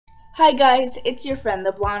Hi guys, it's your friend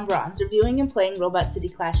TheBlondeBronze reviewing and playing Robot City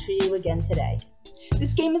Clash for you again today.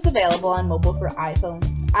 This game is available on mobile for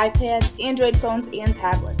iPhones, iPads, Android phones, and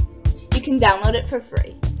tablets. You can download it for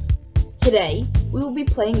free. Today, we will be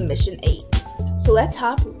playing Mission 8, so let's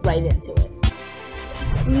hop right into it.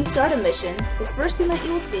 When you start a mission, the first thing that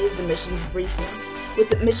you will see is the mission's briefing, with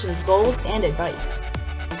the mission's goals and advice.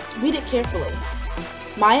 Read it carefully.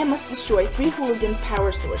 Maya must destroy 3 hooligans'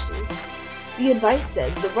 power sources. The advice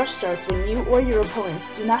says the rush starts when you or your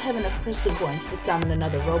opponents do not have enough crystal coins to summon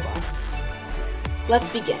another robot. Let's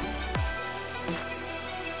begin.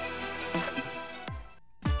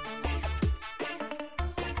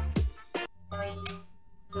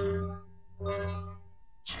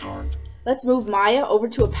 Let's move Maya over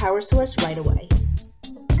to a power source right away.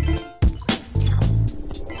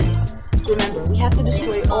 Remember, we have to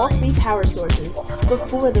destroy all 3 power sources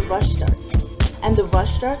before the rush starts. And the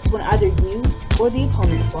rush starts when either you or the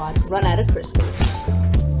opponent squad run out of crystals.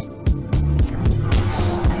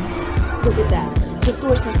 Look at that. The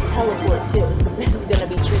sources teleport too. This is gonna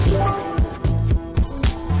be tricky. I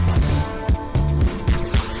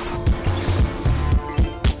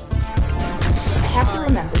have to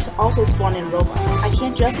remember to also spawn in robots. I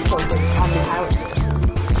can't just focus on the power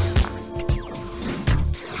sources.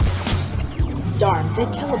 Darn, they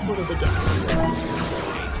teleported again.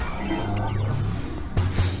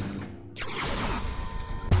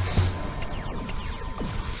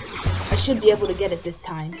 I should be able to get it this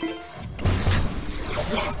time.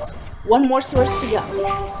 Yes! One more source to go.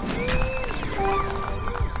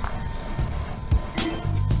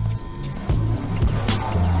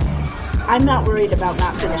 I'm not worried about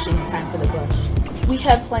not finishing in time for the rush. We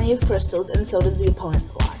have plenty of crystals, and so does the opponent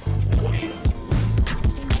squad.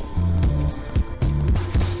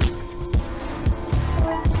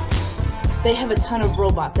 They have a ton of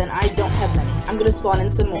robots, and I don't have many. I'm gonna spawn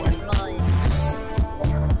in some more.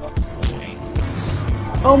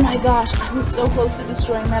 Oh my gosh, I was so close to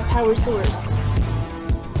destroying that power source.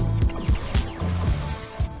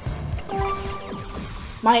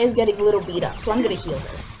 Maya's getting a little beat up, so I'm gonna heal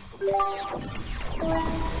her.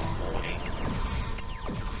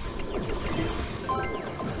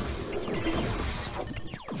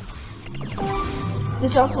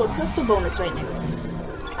 There's also a crystal bonus right next to me.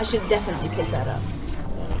 I should definitely pick that up.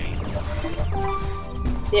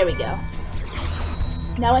 There we go.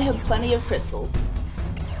 Now I have plenty of crystals.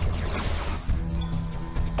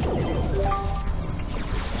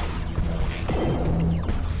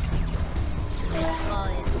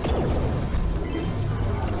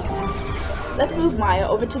 Let's move Maya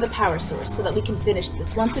over to the power source so that we can finish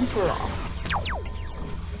this once and for all.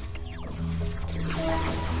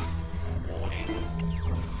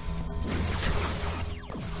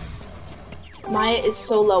 Maya is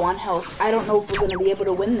so low on health, I don't know if we're going to be able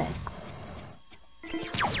to win this.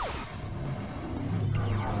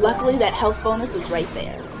 Luckily, that health bonus is right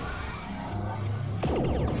there.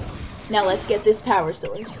 Now let's get this power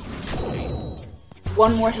source.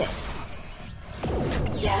 One more hit.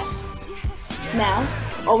 Yes! Now,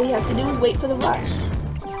 all we have to do is wait for the rush.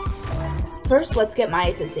 First, let's get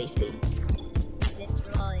Maya to safety.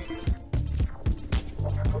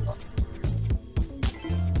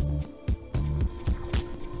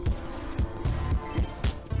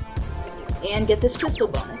 And get this crystal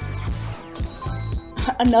bonus.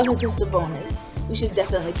 Another crystal bonus. We should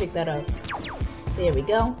definitely pick that up. There we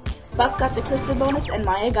go. Buck got the crystal bonus and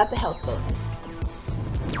Maya got the health bonus.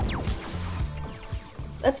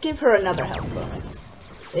 Let's give her another health bonus.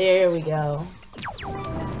 There we go.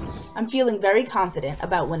 I'm feeling very confident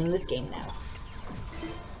about winning this game now.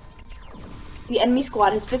 The enemy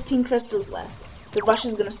squad has 15 crystals left. The rush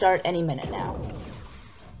is gonna start any minute now.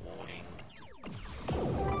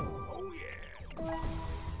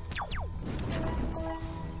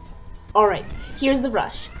 Alright, here's the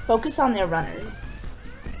rush. Focus on their runners.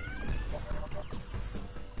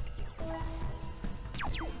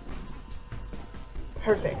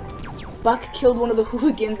 Perfect. Buck killed one of the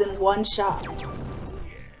hooligans in one shot.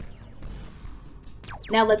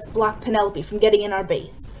 Now let's block Penelope from getting in our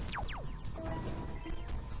base.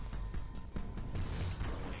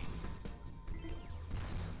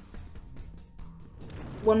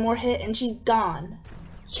 One more hit and she's gone.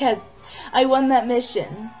 Yes, I won that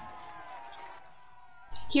mission.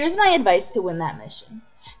 Here's my advice to win that mission.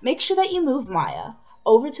 Make sure that you move Maya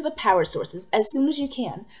over to the power sources as soon as you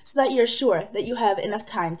can so that you're sure that you have enough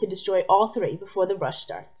time to destroy all 3 before the rush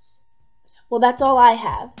starts. Well, that's all I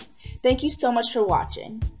have. Thank you so much for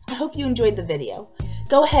watching. I hope you enjoyed the video.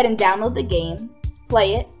 Go ahead and download the game,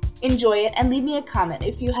 play it, enjoy it, and leave me a comment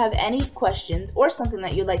if you have any questions or something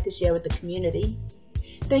that you'd like to share with the community.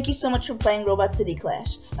 Thank you so much for playing Robot City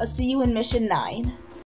Clash. I'll see you in Mission 9.